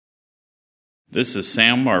This is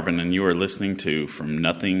Sam Marvin, and you are listening to From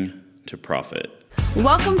Nothing to Profit.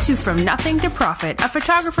 Welcome to From Nothing to Profit, a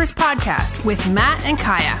photographer's podcast with Matt and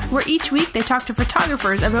Kaya, where each week they talk to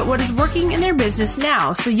photographers about what is working in their business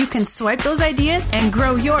now so you can swipe those ideas and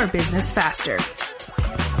grow your business faster.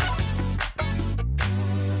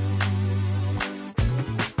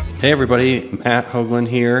 Hey everybody, Matt Hoagland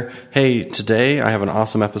here. Hey, today I have an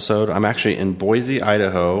awesome episode. I'm actually in Boise,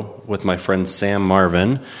 Idaho with my friend Sam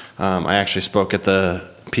Marvin. I actually spoke at the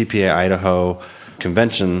PPA Idaho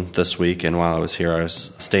convention this week, and while I was here I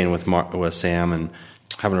was staying with Sam and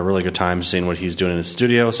having a really good time seeing what he's doing in his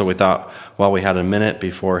studio. So we thought while we had a minute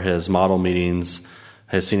before his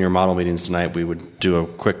senior model meetings tonight, we would do a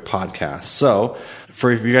quick podcast. So if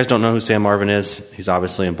you guys don't know who Sam Marvin is, he's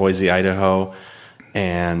obviously in Boise, Idaho.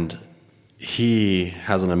 And he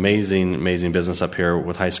has an amazing business up here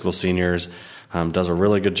with high school seniors, does a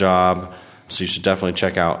really good job. So you should definitely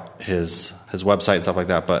check out his website and stuff like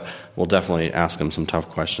that. But we'll definitely ask him some tough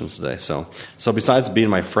questions today. So besides being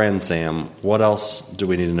my friend, Sam, what else do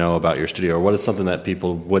we need to know about your studio? Or what is something that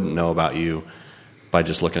people wouldn't know about you by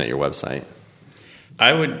just looking at your website?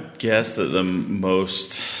 I would guess that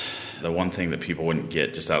the one thing that people wouldn't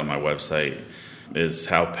get just out of my website is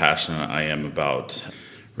how passionate I am about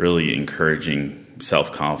really encouraging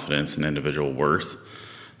self-confidence and individual worth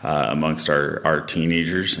amongst our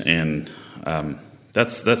teenagers. And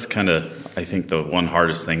that's kind of, I think, the one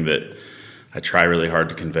hardest thing that I try really hard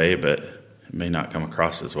to convey, but it may not come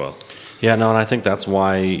across as well. Yeah, no, and I think that's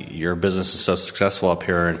why your business is so successful up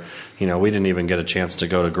here. And, we didn't even get a chance to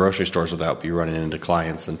go to grocery stores without you running into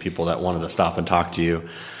clients and people that wanted to stop and talk to you.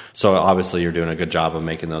 So obviously you're doing a good job of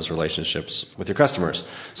making those relationships with your customers.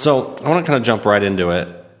 So I want to kind of jump right into it.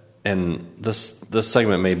 And this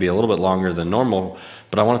segment may be a little bit longer than normal,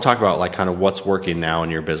 but I want to talk about like kind of what's working now in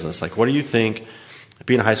your business. Like, what do you think,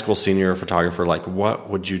 being a high school senior photographer, like what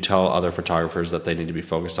would you tell other photographers that they need to be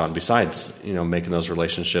focused on besides, making those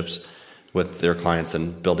relationships with their clients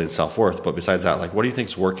and building self-worth? But besides that, like, what do you think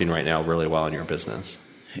is working right now really well in your business?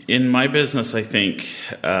 In my business, I think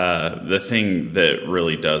the thing that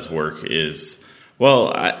really does work is,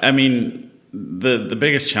 the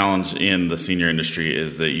biggest challenge in the senior industry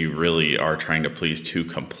is that you really are trying to please two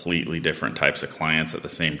completely different types of clients at the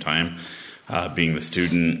same time, being the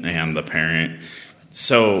student and the parent.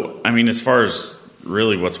 So, as far as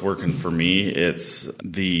really what's working for me, it's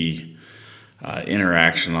the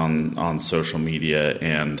interaction on social media,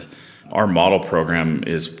 and our model program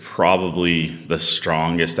is probably the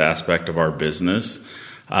strongest aspect of our business.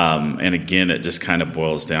 And again, it just kind of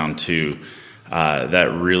boils down to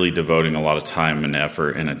that really devoting a lot of time and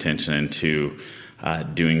effort and attention into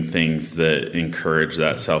doing things that encourage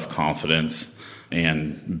that self-confidence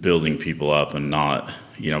and building people up, and not,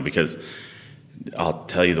 because I'll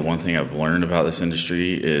tell you the one thing I've learned about this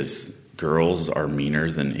industry is girls are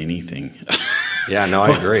meaner than anything. Yeah, no,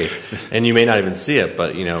 I agree. And you may not even see it,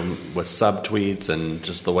 but, with subtweets and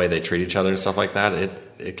just the way they treat each other and stuff like that,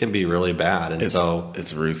 it can be really bad. And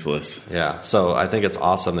it's ruthless. Yeah. So I think it's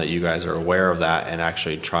awesome that you guys are aware of that and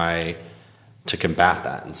actually try to combat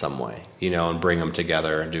that in some way, and bring them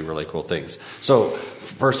together and do really cool things. So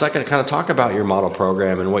for a second, kind of talk about your model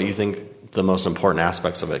program and what you think the most important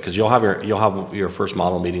aspects of it, because you'll have your first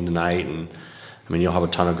model meeting tonight, and you'll have a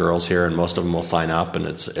ton of girls here, and most of them will sign up, and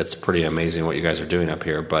it's pretty amazing what you guys are doing up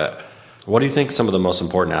here. But what do you think some of the most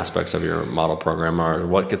important aspects of your model program are?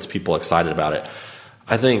 What gets people excited about it?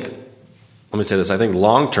 I think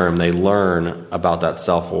long term they learn about that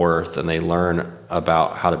self-worth, and they learn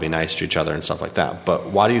about how to be nice to each other and stuff like that.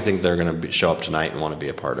 But why do you think they're going to show up tonight and want to be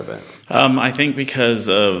a part of it? I think because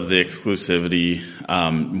of the exclusivity,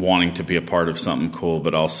 wanting to be a part of something cool,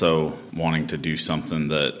 but also wanting to do something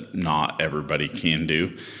that not everybody can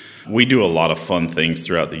do. We do a lot of fun things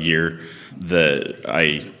throughout the year that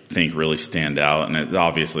I think really stand out, and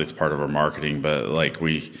obviously it's part of our marketing, but like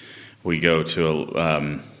we go to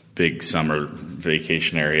a big summer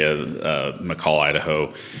vacation area, McCall,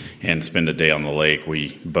 Idaho, and spend a day on the lake.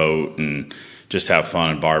 We boat and just have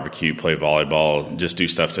fun and barbecue, play volleyball, just do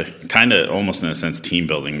stuff to kind of almost in a sense team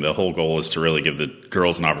building. The whole goal is to really give the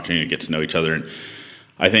girls an opportunity to get to know each other. And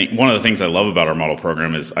I think one of the things I love about our model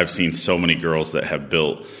program is I've seen so many girls that have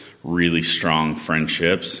built really strong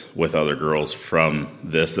friendships with other girls from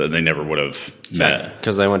this that they never would have met.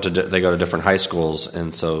 Because they go to different high schools,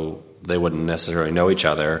 and so they wouldn't necessarily know each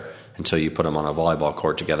other until you put them on a volleyball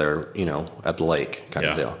court together, at the lake kind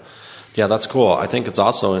of deal. Yeah, that's cool. I think it's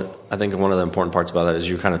also, one of the important parts about that is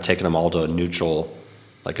you're kind of taking them all to a neutral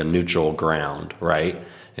ground, right?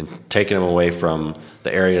 And taking them away from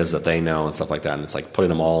the areas that they know and stuff like that. And it's like putting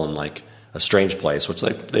them all in like a strange place, which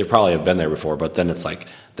they probably have been there before, but then it's like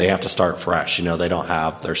they have to start fresh. They don't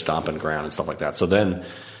have their stomping ground and stuff like that. So then,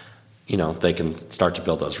 they can start to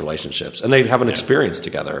build those relationships, and they have an experience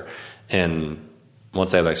together. And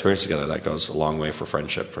once they have that experience together, that goes a long way for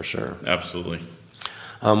friendship, for sure. Absolutely.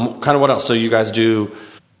 Kind of what else? So you guys do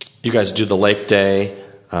the Lake Day.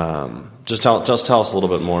 Just tell us a little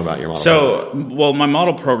bit more about your model program. Well, my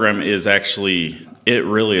model program is actually, it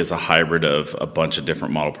really is a hybrid of a bunch of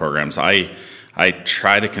different model programs. I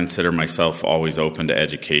try to consider myself always open to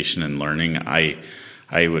education and learning.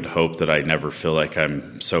 I would hope that I never feel like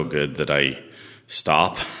I'm so good that I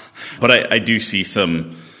stop. But I do see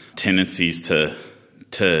some tendencies to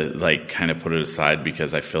like kind of put it aside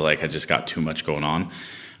because I feel like I just got too much going on.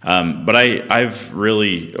 But I've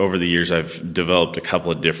really, over the years, I've developed a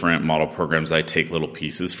couple of different model programs I take little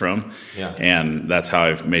pieces from, and that's how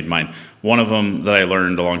I've made mine. One of them that I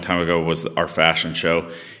learned a long time ago was our fashion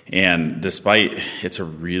show, and despite it's a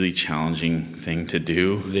really challenging thing to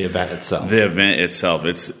do, the event itself,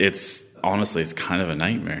 it's honestly, it's kind of a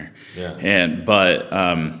nightmare. But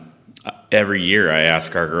every year I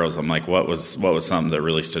ask our girls, I'm like, what was something that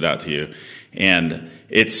really stood out to you? And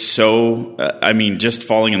it's so, just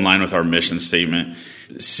falling in line with our mission statement,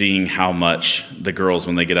 seeing how much the girls,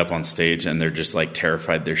 when they get up on stage and they're just like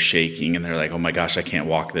terrified, they're shaking and they're like, oh my gosh, I can't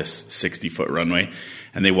walk this 60-foot runway.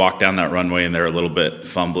 And they walk down that runway and they're a little bit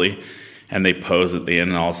fumbly and they pose at the end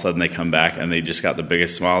and all of a sudden they come back and they just got the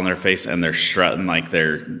biggest smile on their face and they're strutting like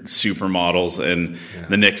they're supermodels. And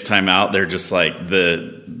the next time out, they're just like,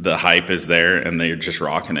 the hype is there and they're just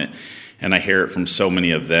rocking it. And I hear it from so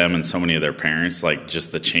many of them and so many of their parents, like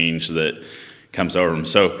just the change that comes over them.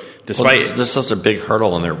 So despite... there's such a big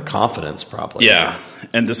hurdle in their confidence, probably. Yeah.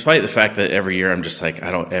 And despite the fact that every year I'm just like,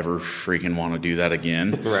 I don't ever freaking want to do that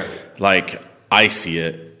again. Right. Like, I see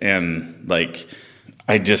it. And like,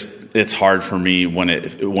 it's hard for me when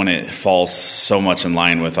it falls so much in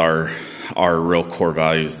line with our real core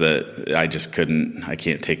values that I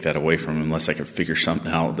can't take that away from them unless I can figure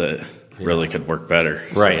something out that really could work better.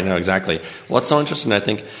 Right, exactly. What's so interesting, I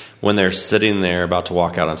think, when they're sitting there about to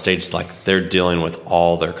walk out on stage, it's like they're dealing with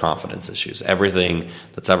all their confidence issues. Everything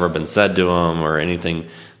that's ever been said to them or anything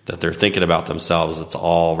that they're thinking about themselves, it's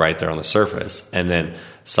all right there on the surface. And then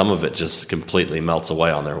some of it just completely melts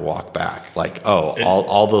away on their walk back. Like,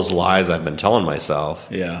 all those lies I've been telling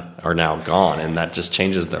myself are now gone. And that just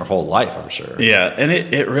changes their whole life, I'm sure. Yeah, and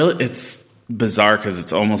it's bizarre because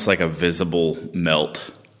it's almost like a visible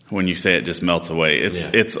melt. When you say it just melts away,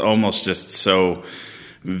 it's almost just so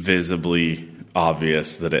visibly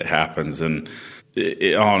obvious that it happens, and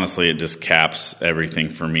honestly, it just caps everything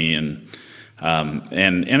for me. And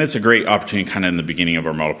it's a great opportunity, kind of in the beginning of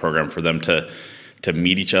our model program, for them to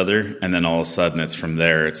meet each other, and then all of a sudden, it's from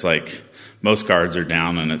there. It's like most guards are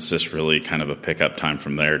down, and it's just really kind of a pickup time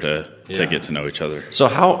from there to get to know each other. So,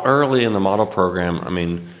 how early in the model program? I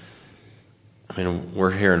mean,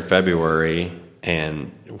 we're here in February.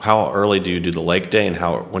 And how early do you do the Lake Day, and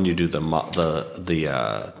when do you do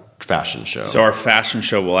the fashion show? So our fashion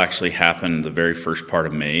show will actually happen the very first part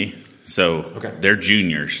of May. So they're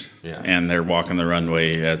juniors, and they're walking the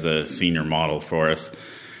runway as a senior model for us.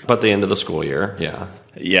 But the end of the school year,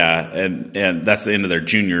 and that's the end of their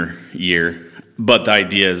junior year. But the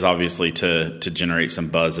idea is obviously to generate some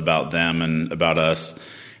buzz about them and about us.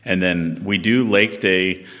 And then we do Lake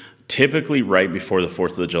Day typically right before the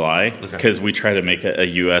 4th of July, because we try to make a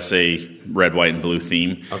USA red, white, and blue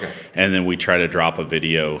theme. And then we try to drop a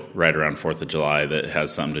video right around 4th of July that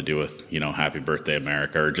has something to do with, Happy Birthday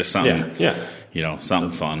America, or just something,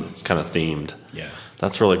 something fun. It's kind of themed. Yeah.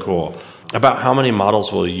 That's really cool. About how many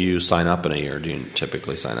models will you sign up in a year? Do you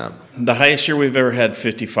typically sign up? The highest year we've ever had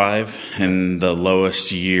 55, and the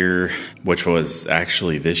lowest year, which was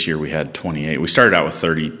actually this year, we had 28. We started out with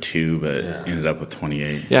 32, but ended up with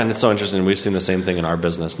 28. Yeah, and it's so interesting. We've seen the same thing in our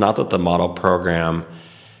business. Not that the model program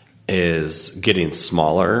is getting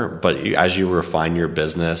smaller, but as you refine your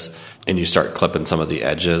business and you start clipping some of the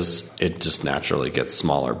edges, it just naturally gets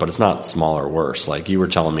smaller. But it's not smaller worse. Like you were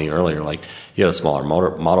telling me earlier, like you had a smaller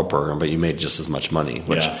model program, but you made just as much money.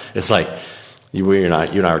 Which it's like you and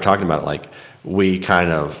I were talking about it. Like we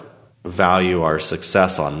kind of value our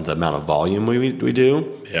success on the amount of volume we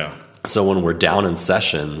do. Yeah. So when we're down in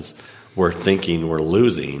sessions, we're thinking we're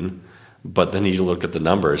losing. But then you look at the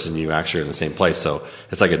numbers and you actually are in the same place. So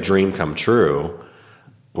it's like a dream come true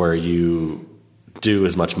where you do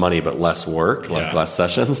as much money but less work, like less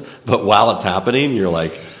sessions. But while it's happening, you're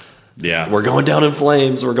like, we're going down in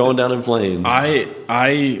flames. We're going down in flames.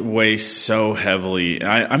 I weigh so heavily.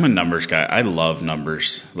 I'm a numbers guy. I love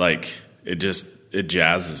numbers. Like it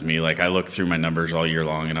jazzes me. Like I look through my numbers all year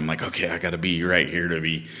long and I'm like, okay, I got to be right here to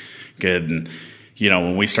be good. And,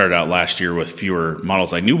 when we started out last year with fewer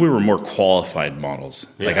models, I knew we were more qualified models.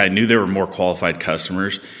 Yeah. Like I knew there were more qualified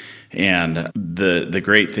customers. And the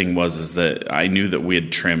great thing is that I knew that we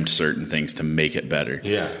had trimmed certain things to make it better.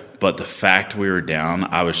 Yeah. But the fact we were down,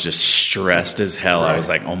 I was just stressed as hell. Right. I was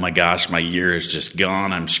like, oh my gosh, my year is just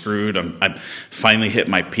gone. I'm screwed. I'm finally hit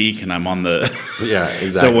my peak and I'm on the,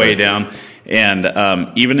 the way down. And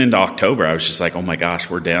even into October, I was just like, oh my gosh,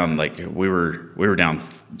 we're down. Like we were down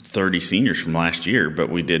 30 seniors from last year, but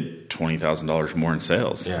we did $20,000 more in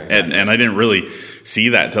sales. Yeah, exactly. And I didn't really see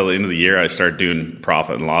that until the end of the year. I started doing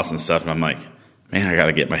profit and loss and stuff, and I'm like, man, I got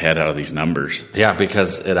to get my head out of these numbers. Yeah,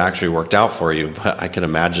 because it actually worked out for you. But I can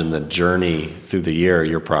imagine the journey through the year.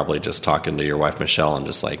 You're probably just talking to your wife, Michelle, and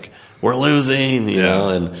just like, we're losing, you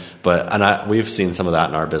know. We've seen some of that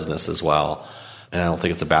in our business as well. And I don't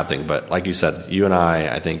think it's a bad thing. But like you said, you and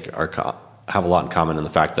I think have a lot in common in the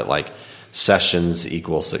fact that like sessions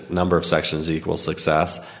equals number of sessions equals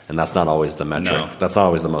success, and that's not always the metric. No. That's not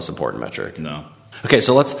always the most important metric. No. Okay,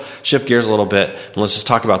 so let's shift gears a little bit and let's just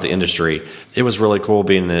talk about the industry. It was really cool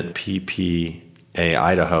being at PPA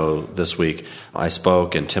Idaho this week. I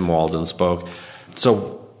spoke and Tim Walden spoke.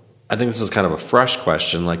 So I think this is kind of a fresh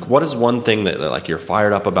question. Like, what is one thing that like you're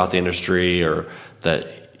fired up about the industry or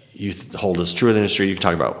that you hold as true of the industry? You can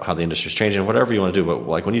talk about how the industry is changing, whatever you want to do. But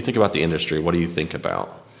like when you think about the industry, what do you think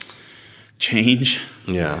about? Change.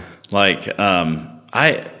 Yeah. Like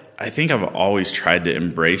I think I've always tried to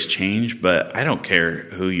embrace change, but I don't care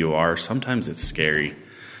who you are. Sometimes it's scary.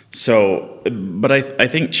 So, but I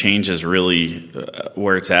think change is really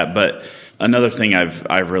where it's at. But another thing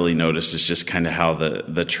I've really noticed is just kind of how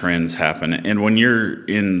the trends happen. And when you're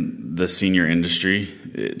in the senior industry,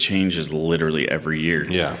 it changes literally every year.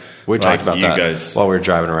 Yeah, we talked about that guys, while we were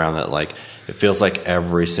driving around. That like it feels like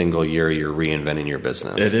every single year you're reinventing your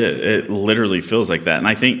business. It is. It literally feels like that. And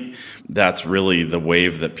I think that's really the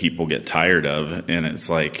wave that people get tired of. And it's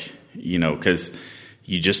like, because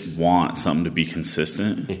you just want something to be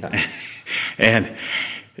consistent. Yeah. And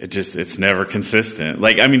it's never consistent.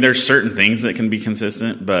 Like, I mean, there's certain things that can be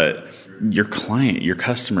consistent, but your client, your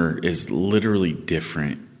customer is literally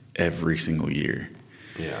different every single year.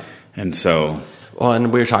 Yeah. And so. Well,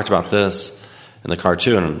 and we talked about this in the car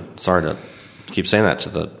too, and I'm sorry to keep saying that to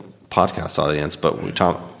the podcast audience, but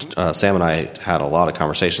Sam and I had a lot of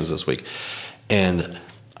conversations this week, and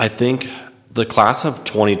I think the class of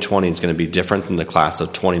 2020 is going to be different than the class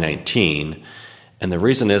of 2019, and the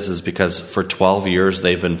reason is because for 12 years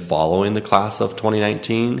they've been following the class of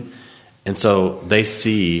 2019, and so they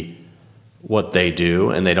see what they do,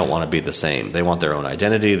 and they don't want to be the same. They want their own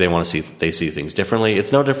identity. They see things differently.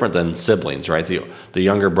 It's no different than siblings, right? The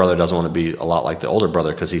younger brother doesn't want to be a lot like the older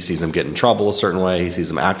brother because he sees him get in trouble a certain way. He sees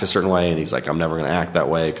him act a certain way, and he's like, I'm never going to act that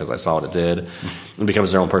way because I saw what it did. It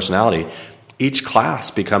becomes their own personality. Each class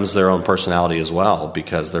becomes their own personality as well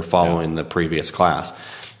because they're following the previous class.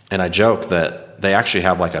 And I joke that they actually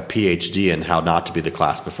have like a PhD in how not to be the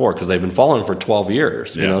class before because they've been following for 12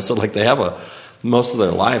 years. You know, so like they have most of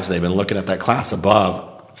their lives they've been looking at that class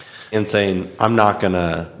above and saying, I'm not going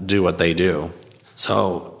to do what they do.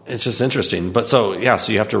 So it's just interesting. But so you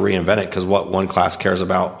have to reinvent it because what one class cares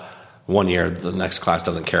about one year, the next class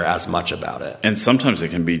doesn't care as much about it. And sometimes it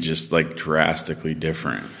can be just like drastically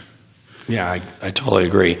different. Yeah, I totally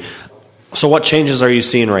agree. So what changes are you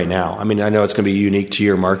seeing right now? I mean, I know it's going to be unique to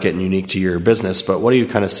your market and unique to your business, but what are you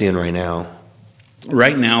kind of seeing right now?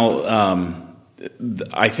 Right now,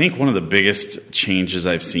 I think one of the biggest changes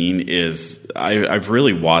I've seen is I've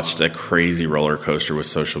really watched a crazy roller coaster with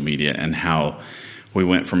social media and how we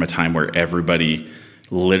went from a time where everybody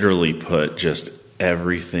literally put just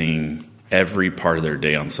every part of their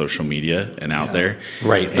day on social media and out there.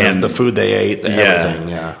 Right. And the food they ate, everything.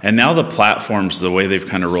 Yeah. And now the platforms, the way they've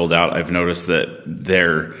kind of rolled out, I've noticed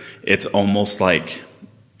that it's almost like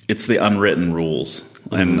it's the unwritten rules.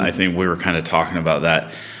 Mm-hmm. And I think we were kind of talking about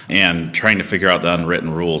that and trying to figure out the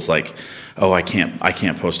unwritten rules, like, oh, I can't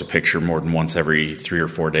post a picture more than once every 3 or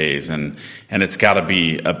 4 days, and it's got to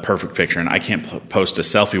be a perfect picture, and I can't post a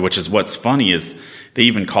selfie. Which is what's funny is they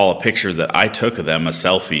even call a picture that I took of them a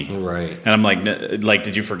selfie, right? And I'm like,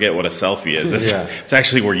 did you forget what a selfie is? It's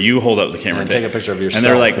actually where you hold up the camera and take a picture of yourself.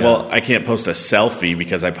 And they're like, well, I can't post a selfie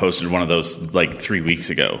because I posted one of those like 3 weeks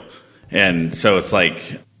ago, and so it's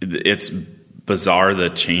like it's bizarre the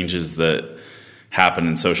changes that happen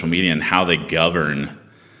in social media and how they govern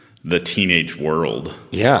the teenage world.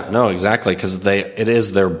 Yeah, no, exactly, because it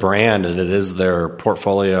is their brand and it is their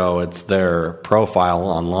portfolio, it's their profile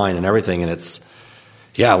online and everything, and it's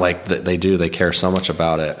Yeah, like they do. They care so much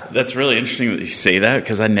about it. That's really interesting that you say that,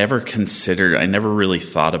 because I never really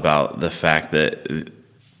thought about the fact that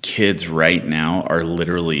kids right now are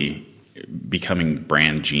literally becoming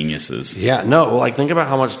brand geniuses. Yeah, no, like think about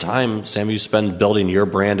how much time, Sam, you spend building your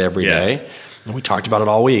brand every day. And we talked about it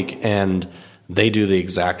all week, and they do the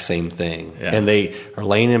exact same thing. Yeah. And they are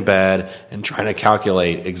laying in bed and trying to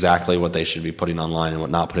calculate exactly what they should be putting online and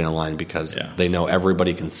what not putting online, because they know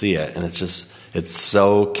everybody can see it. And it's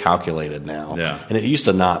so calculated now. Yeah. And it used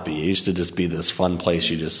to not be. It used to just be this fun place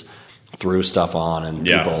you just threw stuff on and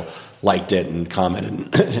people liked it and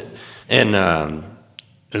commented. And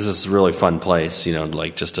it was this really fun place,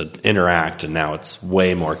 like just to interact, and now it's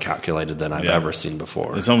way more calculated than I've ever seen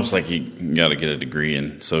before. It's almost like you got to get a degree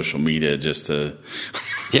in social media just to...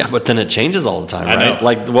 Yeah, but then it changes all the time, right?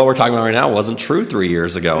 Like what we're talking about right now wasn't true 3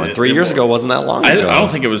 years ago, and 3 years ago wasn't that long ago. I don't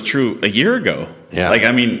think it was true a year ago. Yeah. Like,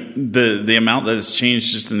 I mean, the amount that has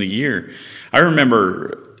changed just in the year. I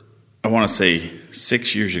remember, I want to say 7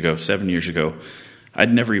 years ago,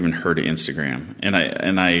 I'd never even heard of Instagram.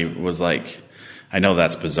 And I was like... I know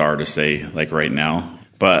that's bizarre to say, like right now,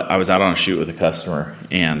 but I was out on a shoot with a customer,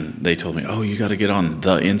 and they told me, "Oh, you got to get on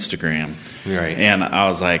the Instagram." Right. And I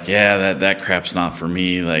was like, "Yeah, that crap's not for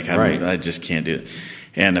me. Like, I just can't do it."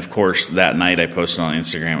 And of course, that night I posted on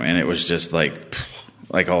Instagram, and it was just like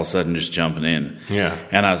all of a sudden just jumping in. Yeah.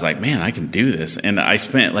 And I was like, "Man, I can do this." And I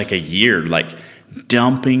spent like a year like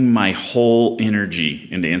dumping my whole energy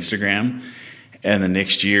into Instagram. And the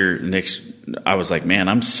next year, I was like, man,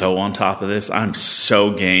 I'm so on top of this. I'm so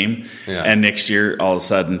game. Yeah. And next year, all of a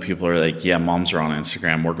sudden, people are like, yeah, moms are on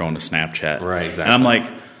Instagram. We're going to Snapchat. Right, exactly. And I'm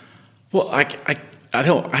like, well, I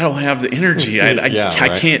don't have the energy.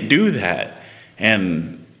 I can't do that.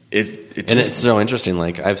 And it's so interesting.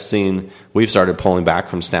 Like we've started pulling back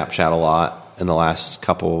from Snapchat a lot in the last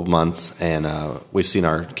couple of months, and we've seen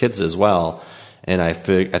our kids as well. And I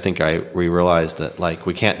think we realized that like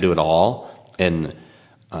we can't do it all. And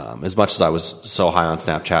as much as I was so high on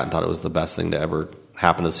Snapchat and thought it was the best thing to ever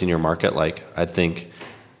happen to the senior market, like I think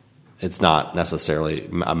it's not necessarily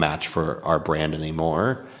a match for our brand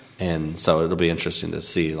anymore. And so it'll be interesting to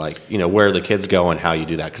see, like, where the kids go and how you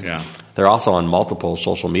do that, because they're also on multiple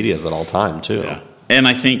social medias at all time too. Yeah. And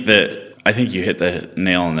I think you hit the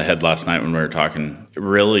nail on the head last night when we were talking.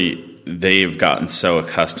 Really, they've gotten so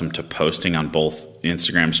accustomed to posting on both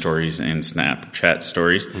Instagram stories and Snapchat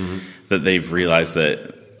stories that they've realized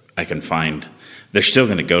that they're still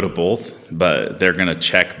going to go to both, but they're going to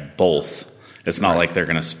check both. It's not like they're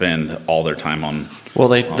going to spend all their time on. Well,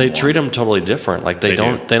 they treat them totally different. Like they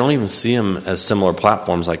don't even see them as similar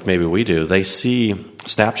platforms like maybe we do. They see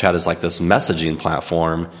Snapchat as like this messaging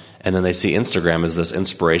platform, and then they see Instagram as this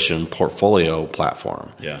inspiration portfolio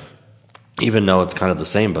platform. Yeah. Even though it's kind of the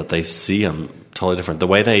same, but they see them totally different. The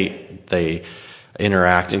way they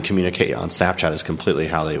interact and communicate on Snapchat is completely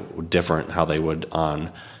how they would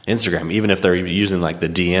on Instagram. Even if they're using like the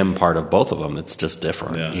DM part of both of them, it's just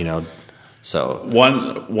different, So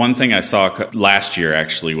one thing I saw last year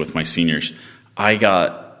actually with my seniors, I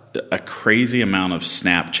got a crazy amount of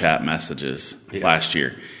Snapchat messages last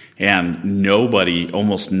year, and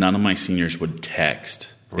almost none of my seniors would text.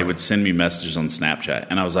 Right. They would send me messages on Snapchat,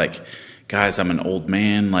 and I was like, guys, I'm an old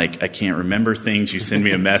man. Like, I can't remember things. You send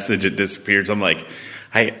me a message, it disappears. I'm like,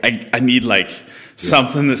 I need like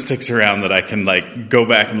something that sticks around that I can like go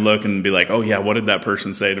back and look and be like, oh yeah, what did that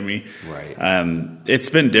person say to me? Right. It's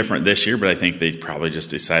been different this year, but I think they probably just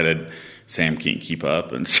decided Sam can't keep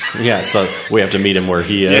up, and so we have to meet him where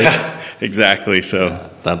he is. Yeah, exactly. So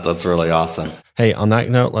that's really awesome. Hey, on that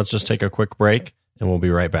note, let's just take a quick break, and we'll be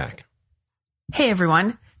right back. Hey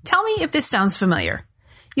everyone, tell me if this sounds familiar.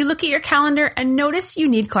 You look at your calendar and notice you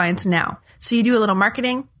need clients now. So you do a little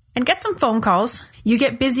marketing and get some phone calls. You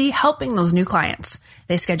get busy helping those new clients.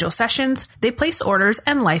 They schedule sessions, they place orders,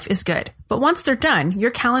 and life is good. But once they're done,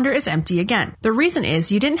 your calendar is empty again. The reason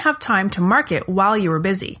is you didn't have time to market while you were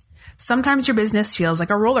busy. Sometimes your business feels like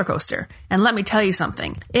a roller coaster. And let me tell you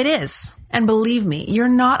something, it is. And believe me, you're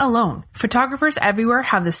not alone. Photographers everywhere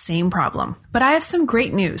have the same problem. But I have some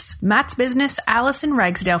great news. Matt's business, Allison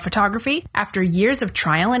Ragsdale Photography, after years of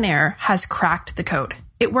trial and error, has cracked the code.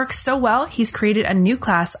 It works so well, he's created a new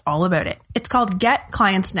class all about it. It's called Get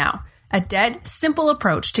Clients Now, a dead, simple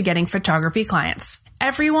approach to getting photography clients.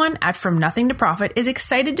 Everyone at From Nothing to Profit is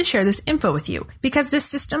excited to share this info with you because this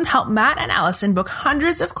system helped Matt and Allison book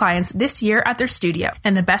hundreds of clients this year at their studio.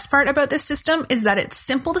 And the best part about this system is that it's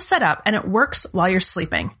simple to set up and it works while you're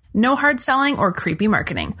sleeping. No hard selling or creepy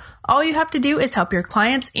marketing. All you have to do is help your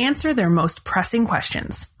clients answer their most pressing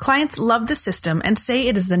questions. Clients love the system and say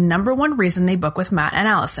it is the #1 reason they book with Matt and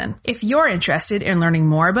Allison. If you're interested in learning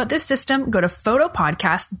more about this system, go to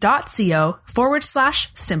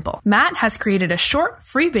photopodcast.co/simple. Matt has created a short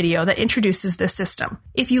free video that introduces this system.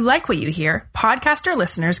 If you like what you hear, podcaster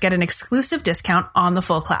listeners get an exclusive discount on the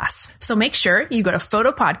full class. So make sure you go to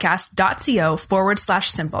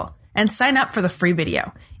photopodcast.co/simple. and sign up for the free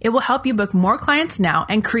video. It will help you book more clients now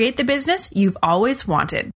and create the business you've always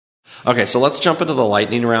wanted. Okay, so let's jump into the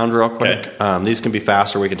lightning round real quick. Okay. These can be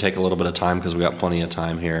faster. We can take a little bit of time because we got plenty of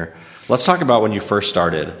time here. Let's talk about when you first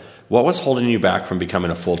started. What was holding you back from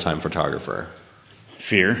becoming a full-time photographer?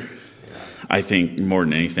 Fear, I think, more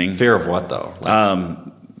than anything. Fear of what, though?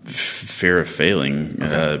 Fear of failing.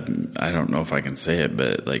 Okay. I don't know if I can say it,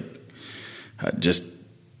 but just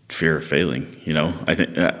fear of failing. I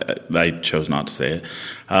think I chose not to say it.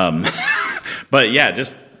 But yeah,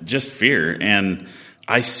 just fear. And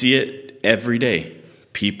I see it every day.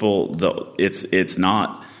 People, though, it's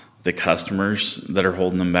not the customers that are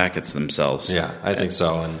holding them back, it's themselves. Yeah, I think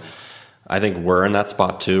so. And I think we're in that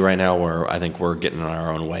spot too right now where I think we're getting in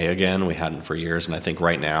our own way again. We hadn't for years. And I think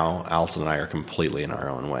right now, Allison and I are completely in our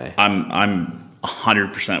own way. I'm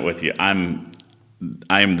 100% with you. I am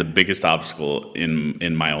the biggest obstacle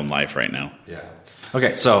in my own life right now. Yeah.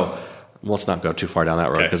 Okay, so let's not go too far down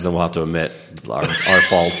that road because then we'll have to admit our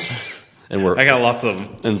faults. And I got lots of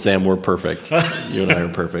them. And Sam, we're perfect. You and I are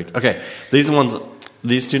perfect. Okay, these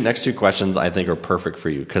next two questions I think are perfect for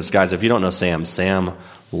you because, guys, if you don't know Sam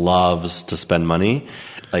loves to spend money.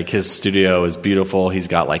 Like, his studio is beautiful. He's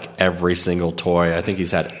got every single toy. I think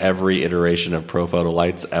he's had every iteration of ProPhoto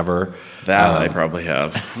lights ever. That I probably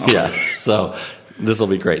have. Yeah. So this will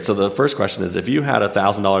be great. So the first question is, if you had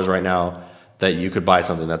 $1,000 right now that you could buy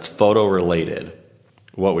something that's photo related,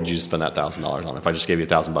 what would you spend that $1,000 on? If I just gave you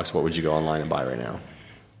 $1,000, what would you go online and buy right now?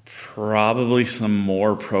 Probably some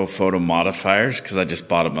more ProPhoto modifiers because I just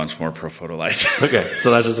bought a bunch more ProPhoto lights. Okay,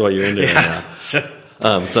 so that's just what you're into right now.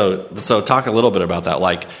 So talk a little bit about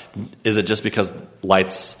that. Is it just because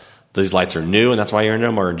these lights are new and that's why you're into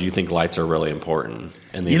them, or do you think lights are really important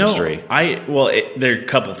in the industry? There are a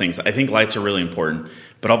couple things. I think lights are really important,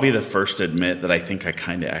 but I'll be the first to admit that I think I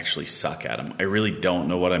kind of actually suck at them. I really don't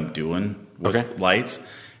know what I'm doing with lights,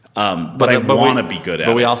 but I want to be good at it.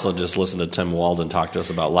 But we also just listened to Tim Walden talk to us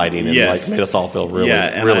about lighting and made us all feel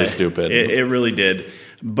really stupid. It really did,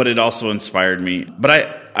 but it also inspired me.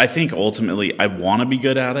 But I think ultimately I want to be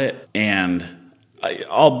good at it, and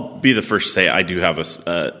I'll be the first to say I do have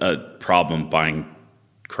a problem buying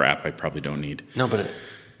crap I probably don't need. No, but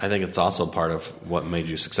I think it's also part of what made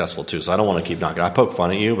you successful too. So I don't want to keep knocking. I poke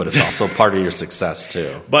fun at you, but it's also part of your success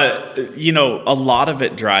too. But a lot of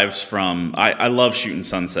it drives from I love shooting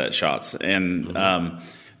sunset shots, and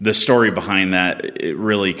the story behind that, it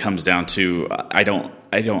really comes down to I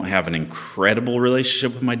don't have an incredible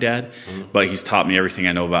relationship with my dad, but he's taught me everything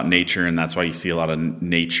I know about nature, and that's why you see a lot of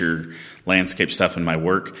nature landscape stuff in my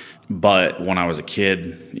work. But when I was a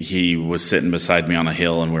kid, he was sitting beside me on a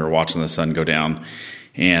hill, and we were watching the sun go down,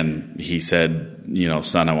 and he said,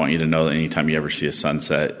 son, I want you to know that anytime you ever see a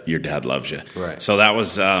sunset, your dad loves you. Right. So that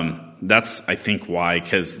was that's I think why,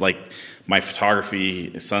 because my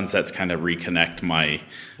photography, sunsets kind of reconnect my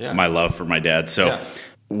love for my dad. So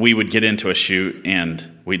we would get into a shoot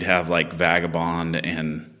and we'd have Vagabond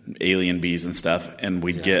and alien bees and stuff, and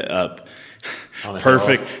we'd get up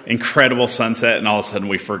perfect, incredible sunset, and all of a sudden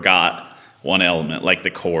we forgot one element, like the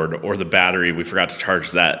cord or the battery. We forgot to charge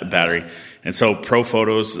that battery. And so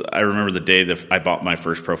ProPhotos, I remember the day that I bought my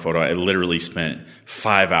first ProPhoto, I literally spent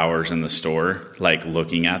 5 hours in the store,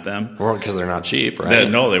 looking at them. Well, because they're not cheap, right?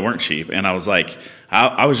 No, they weren't cheap. And I was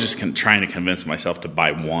I was just trying to convince myself to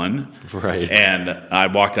buy one. Right. And I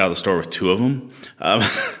walked out of the store with two of them.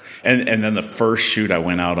 And then the first shoot I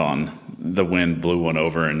went out on, the wind blew one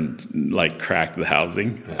over and cracked the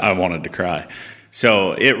housing. Yeah. I wanted to cry.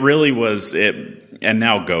 So it really was it, and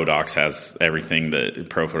now Godox has everything that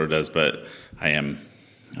ProPhoto does, but I am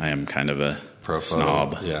kind of a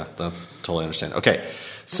snob. Yeah, that's totally understand. Okay,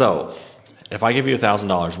 so if I give you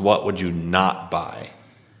 $1,000, what would you not buy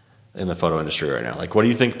in the photo industry right now? What do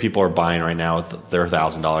you think people are buying right now with their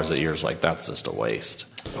 $1,000 that you're just that's just a waste?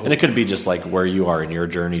 And it could be just where you are in your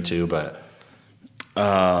journey too, but.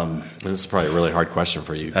 This is probably a really hard question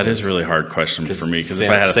for you. That is a really hard question for me because if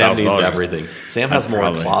I had Sam needs everything. Sam has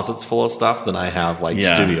more closets full of stuff than I have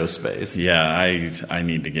studio space. Yeah, I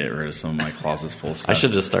need to get rid of some of my closets full of stuff.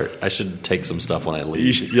 I should take some stuff when I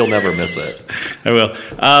leave. You'll never miss it. I will.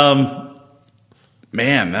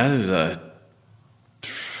 Man, that is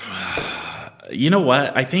You know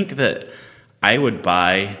what? I think that I would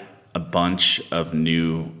buy a bunch of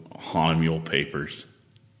new Hahnemühle papers.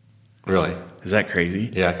 Really? Is that crazy?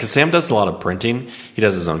 Yeah, because Sam does a lot of printing. He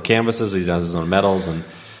does his own canvases, he does his own metals, and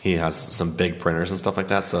he has some big printers and stuff like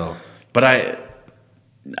that. So, but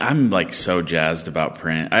I'm like so jazzed about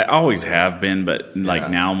print. I always have been, but like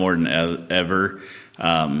now more than ever,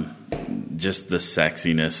 just the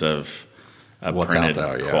sexiness of what's printed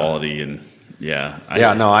out there, quality and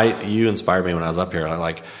you inspired me when I was up here.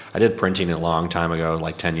 I did printing a long time ago,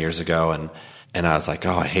 like 10 years ago, and I was like,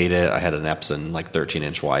 oh, I hate it. I had an Epson like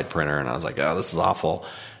 13-inch wide printer, and I was like, oh, this is awful.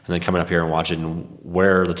 And then coming up here and watching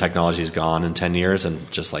where the technology's gone in 10 years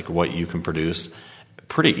and just like what you can produce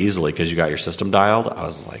pretty easily because you got your system dialed, I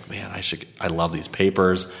was like, man, I love these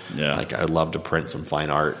papers. Yeah. Like I'd love to print some fine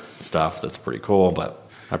art stuff that's pretty cool, but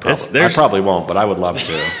I probably won't, but I would love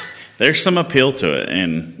to. There's some appeal to it,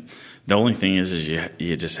 and the only thing is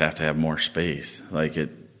you just have to have more space. Like it,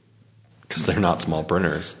 because they're not small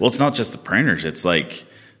printers. Well, it's not just the printers. It's like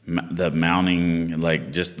the mounting,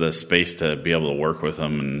 like just the space to be able to work with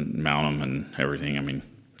them and mount them and everything. I mean,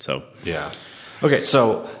 so. Yeah. Okay,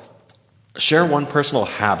 so share one personal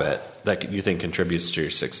habit that you think contributes to your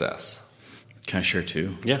success. Can I share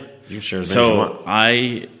two? Yeah, you can share as many as you want. So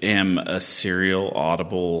I am a serial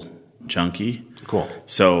Audible junkie. Cool.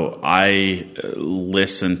 So I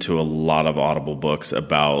listen to a lot of Audible books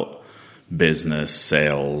about business,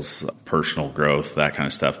 sales, personal growth, that kind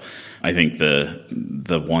of stuff. I think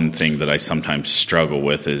the one thing that I sometimes struggle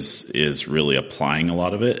with is really applying a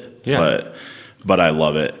lot of it. Yeah. But I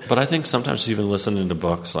love it. But I think sometimes even listening to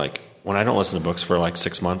books, like when I don't listen to books for like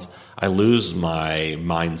 6 months, I lose my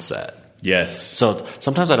mindset. Yes. So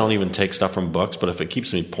sometimes I don't even take stuff from books, but if it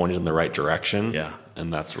keeps me pointed in the right direction,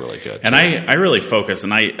 and that's really good. And I really focus,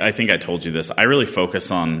 and I think I told you this, I really focus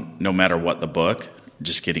on, no matter what the book,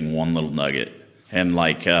 just getting one little nugget. And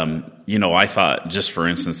like, I thought, just for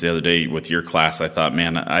instance, the other day with your class, I thought,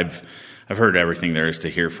 man, I've heard everything there is to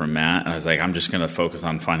hear from Matt. And I was like, I'm just going to focus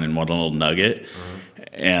on finding one little nugget. Mm-hmm.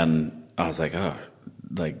 And I was like, oh,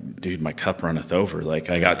 like, dude, my cup runneth over. Like,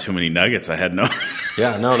 I got too many nuggets. I had no.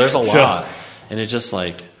 Yeah, no, there's a lot. And it's just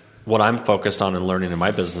like, what I'm focused on and learning in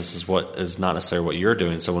my business is what is not necessarily what you're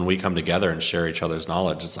doing. So when we come together and share each other's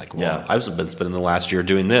knowledge, it's like, well, I've been spending the last year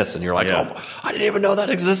doing this, and you're like, oh, I didn't even know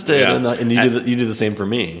that existed. Yeah. And you do the same for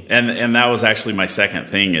me. And that was actually my second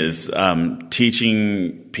thing is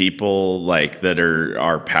teaching people like that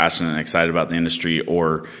are passionate and excited about the industry,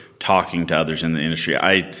 or talking to others in the industry.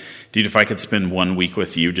 Dude, if I could spend 1 week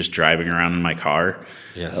with you just driving around in my car,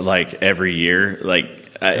 like every year, like.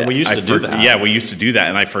 And we used to do that. Yeah, we used to do that.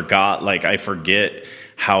 And I forget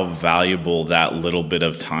how valuable that little bit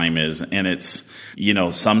of time is. And it's,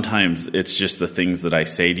 sometimes it's just the things that I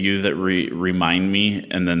say to you that remind me.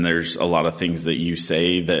 And then there's a lot of things that you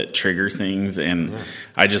say that trigger things. And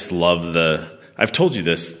I just love I've told you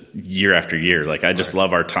this year after year. Like, I just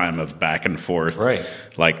love our time of back and forth,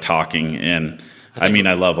 like talking. And I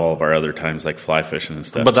love all of our other times, like fly fishing and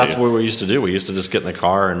stuff. But that's what we used to do. We used to just get in the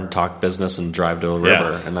car and talk business and drive to a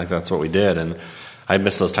river, and like that's what we did. And I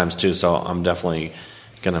miss those times too. So I'm definitely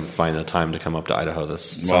going to find a time to come up to Idaho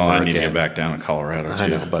this summer. Well, I need to get back down to Colorado too. I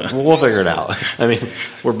know, but we'll figure it out. I mean,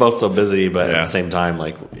 we're both so busy, but at the same time,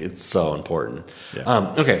 like, it's so important.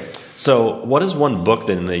 Yeah. Okay, so what is one book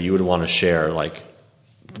then that you would want to share, like,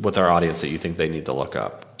 with our audience that you think they need to look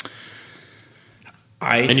up?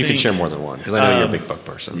 You can share more than one, because I know you're a big book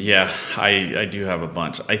person. Yeah, I do have a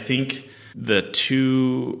bunch. I think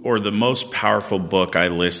the most powerful book I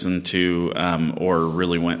listened to or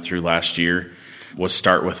really went through last year was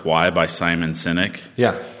Start With Why by Simon Sinek.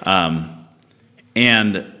 Yeah.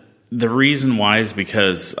 And the reason why is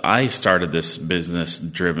because I started this business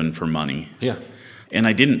driven for money. Yeah. And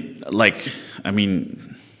I didn't,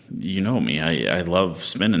 you know me, I love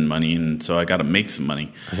spending money, and so I got to make some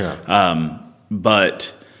money. Yeah.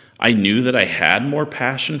 But I knew that I had more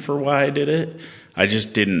passion for why I did it. I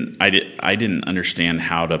just didn't. I didn't understand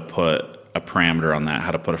how to put a parameter on that,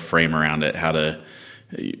 how to put a frame around it, how to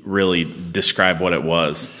really describe what it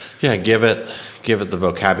was. Yeah, give it the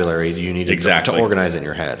vocabulary you needed to organize it in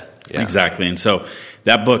your head. Yeah. Exactly. And so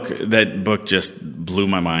that book just blew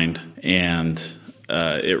my mind, and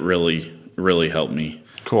it really helped me.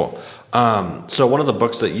 Cool. So one of the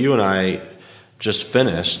books that you and I just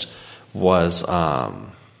finished was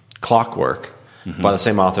Clockwork, by the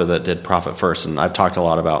same author that did Profit First. And I've talked a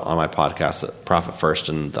lot about on my podcast that Profit First,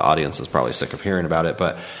 and the audience is probably sick of hearing about it,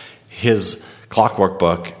 but his Clockwork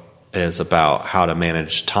book is about how to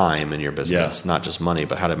manage time in your business, not just money,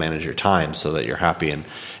 but how to manage your time so that you're happy. And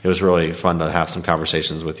it was really fun to have some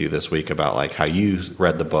conversations with you this week about like how you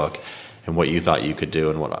read the book and what you thought you could do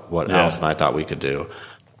and what Alice and I thought we could do.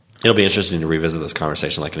 It'll be interesting to revisit this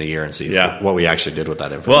conversation like in a year and see what we actually did with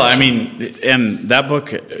that information. Well, I mean, and that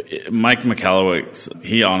book, Mike Michalowicz,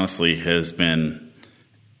 he honestly has been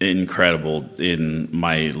incredible in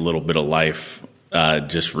my little bit of life,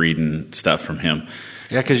 just reading stuff from him.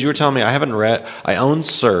 Yeah, because you were telling me I own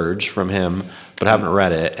Surge from him, but haven't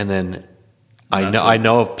read it, and then I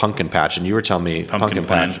know of Pumpkin Patch, and you were telling me Pumpkin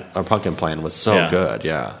Plan was so good.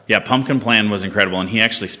 Yeah, Pumpkin Plan was incredible, and he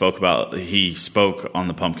actually spoke on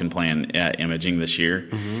the Pumpkin Plan at Imaging this year,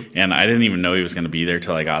 and I didn't even know he was going to be there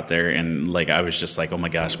till I got there, and like I was just like, oh my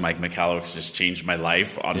gosh, Mike Michalowicz just changed my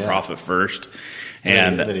life on Profit First.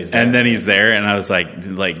 And then he's there, and I was like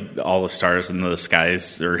all the stars in the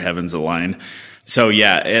skies or heavens aligned. So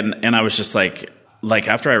yeah, and I was just like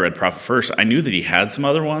after I read Profit First, I knew that he had some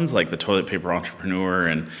other ones like the Toilet Paper Entrepreneur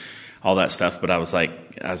and all that stuff, but I was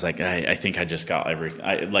like, I think I just got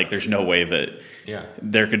everything. There's no way that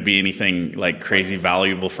there could be anything like crazy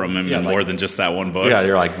valuable from him more than just that one book. Yeah,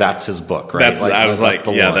 you're like, that's his book, right?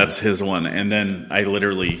 That's his one. And then I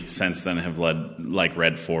literally since then have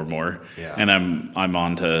read 4 more, and I'm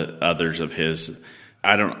on to others of his.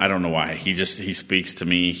 I don't know why he speaks to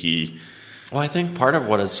me. Well, I think part of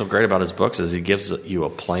what is so great about his books is he gives you a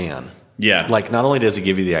plan. Yeah. Like, not only does he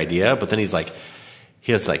give you the idea, but then he's like,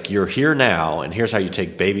 you're here now, and here's how you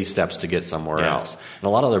take baby steps to get somewhere else. And a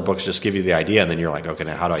lot of other books just give you the idea, and then you're like, okay,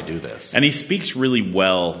 now how do I do this? And he speaks really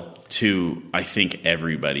well to, I think,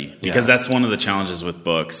 everybody. Because that's one of the challenges with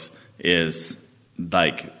books is,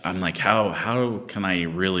 like, I'm like, how can I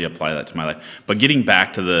really apply that to my life? But getting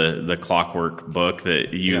back to the Clockwork book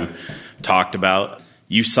that you talked about,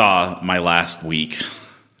 you saw my last week.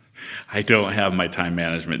 I don't have my time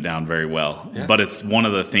management down very well, but it's one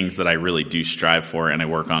of the things that I really do strive for and I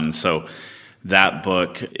work on. So that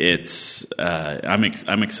book, I'm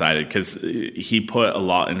excited because he put a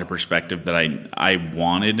lot into perspective that I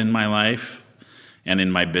wanted in my life and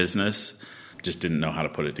in my business, just didn't know how to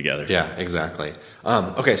put it together. Yeah, exactly.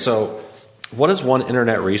 Okay, so what is one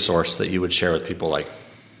internet resource that you would share with people, like,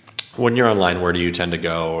 when you're online, where do you tend to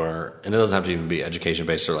go, and it doesn't have to even be education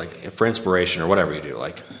based, or like for inspiration or whatever you do?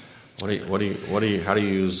 Like, how do you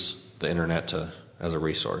use the internet as a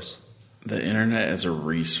resource? The internet as a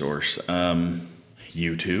resource,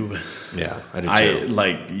 YouTube. Yeah, I do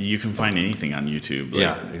too. You can find anything on YouTube.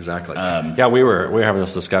 Exactly. We were having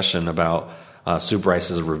this discussion about Sue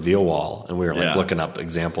Bryce's Reveal Wall, and we were looking up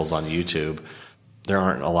examples on YouTube. There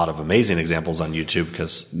aren't a lot of amazing examples on YouTube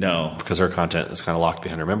because her content is kind of locked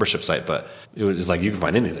behind her membership site, but it was like you can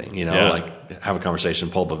find anything, like have a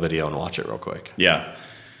conversation, pull up a video and watch it real quick. Yeah,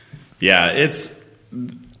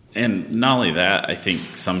 and not only that, I think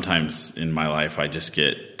sometimes in my life I just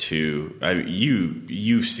get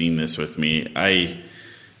you've seen this with me. I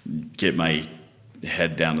get my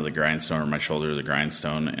head down to the grindstone or my shoulder to the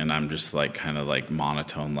grindstone, and I'm just like kind of like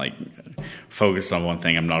monotone, like focused on one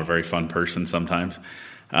thing. I'm not a very fun person sometimes,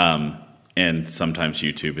 and sometimes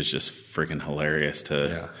YouTube is just freaking hilarious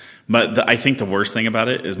but I think the worst thing about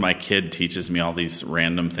it is my kid teaches me all these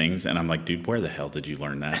random things, and I'm like, dude, where the hell did you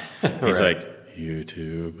learn that? He's like,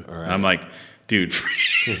 YouTube. Right. I'm like, dude,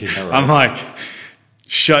 I'm like,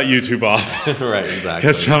 shut YouTube off. Right, exactly.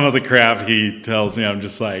 Because some of the crap he tells me, I'm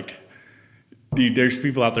just like, dude, there's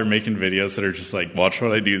people out there making videos that are just like, watch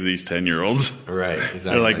what I do to these 10-year-olds. Right, exactly.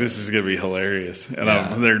 They're like, this is going to be hilarious.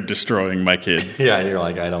 And they're destroying my kid. Yeah, and you're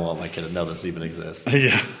like, I don't want my kid to know this even exists.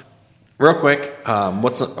 Yeah. Real quick, I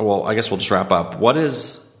guess we'll just wrap up. What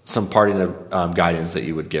is some parting guidance that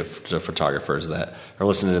you would give to photographers that are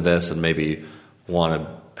listening to this and maybe want to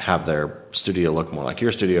have their studio look more like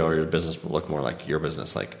your studio or your business look more like your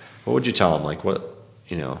business? Like, what would you tell them? Like,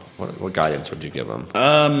 what guidance would you give them?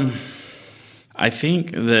 I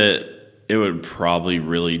think that it would probably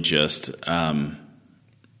really just find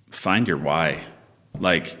your why.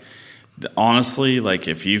 Like, honestly, like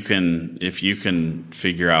if you can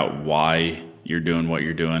figure out why you're doing what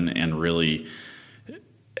you're doing and really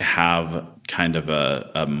have kind of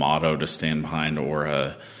a motto to stand behind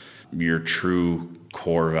or your true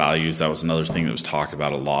core values. That was another thing that was talked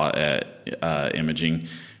about a lot at Imaging.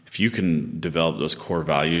 If you can develop those core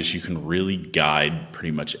values, you can really guide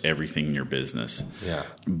pretty much everything in your business. Yeah.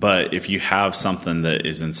 But if you have something that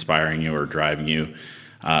is inspiring you or driving you,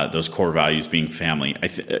 those core values being family.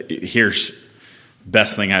 Here's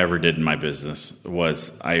best thing I ever did in my business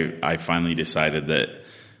was I finally decided that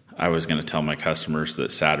I was going to tell my customers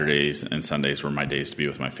that Saturdays and Sundays were my days to be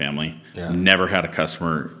with my family. Yeah. Never had a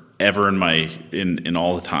customer ever in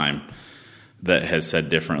all the time that has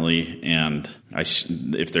said differently. And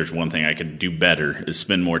if there's one thing I could do better is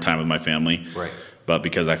spend more time with my family. Right. But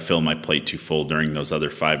because I fill my plate too full during those other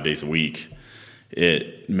 5 days a week,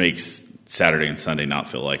 it makes Saturday and Sunday not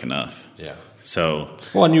feel like enough. Yeah. So,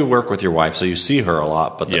 well, and you work with your wife, so you see her a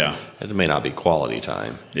lot, but it may not be quality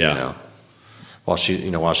time. Yeah. While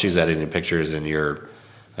she's editing pictures and you're,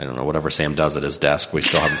 I don't know, whatever Sam does at his desk, we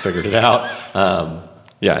still haven't figured it out.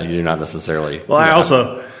 You're not necessarily. Well, I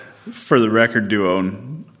also, for the record, do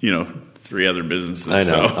own 3 other businesses. I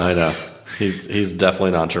know. He's definitely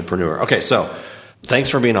an entrepreneur. Okay, so thanks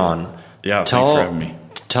for being on. Yeah, thanks for having me.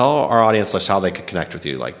 Tell our audience how they can connect with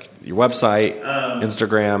you, like your website,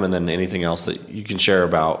 Instagram, and then anything else that you can share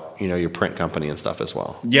about your print company and stuff as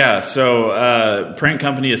well. Yeah, so print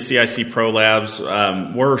company is CIC Pro Labs.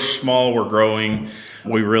 We're small, we're growing.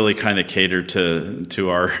 We really kind of cater to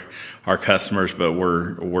our customers, but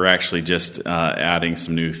we're actually just adding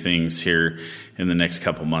some new things here in the next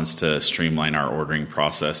couple months to streamline our ordering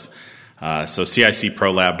process. So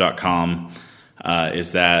CICProLab.com.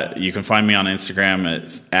 Is that you can find me on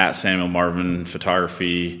Instagram at Samuel Marvin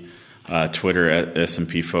Photography, Twitter at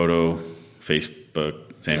SMP Photo, Facebook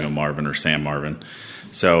Samuel Marvin or Sam Marvin.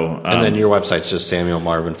 So and then your website's just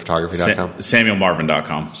SamuelMarvinPhotography.com?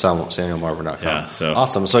 SamuelMarvin.com. SamuelMarvin.com. Yeah, so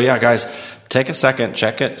awesome. So guys, take a second,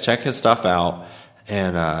 check his stuff out,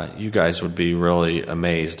 and you guys would be really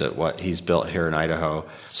amazed at what he's built here in Idaho.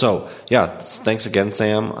 So, thanks again,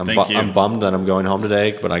 Sam. I'm bummed that I'm going home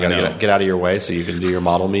today, but I got to get out of your way so you can do your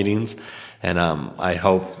model meetings. And I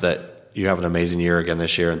hope that you have an amazing year again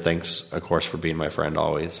this year. And thanks, of course, for being my friend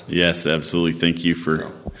always. Yes, absolutely. Thank you for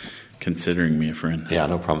considering me a friend. Yeah,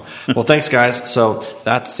 no problem. Well, thanks, guys. So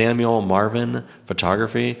that's Samuel Marvin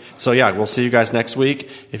Photography. So, we'll see you guys next week.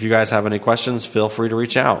 If you guys have any questions, feel free to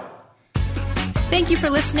reach out. Thank you for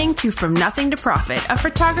listening to From Nothing to Profit, a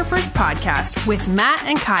photographer's podcast with Matt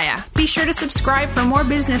and Kaya. Be sure to subscribe for more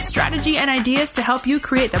business strategy and ideas to help you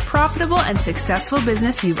create the profitable and successful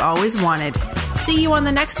business you've always wanted. See you on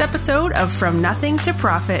the next episode of From Nothing to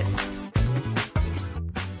Profit.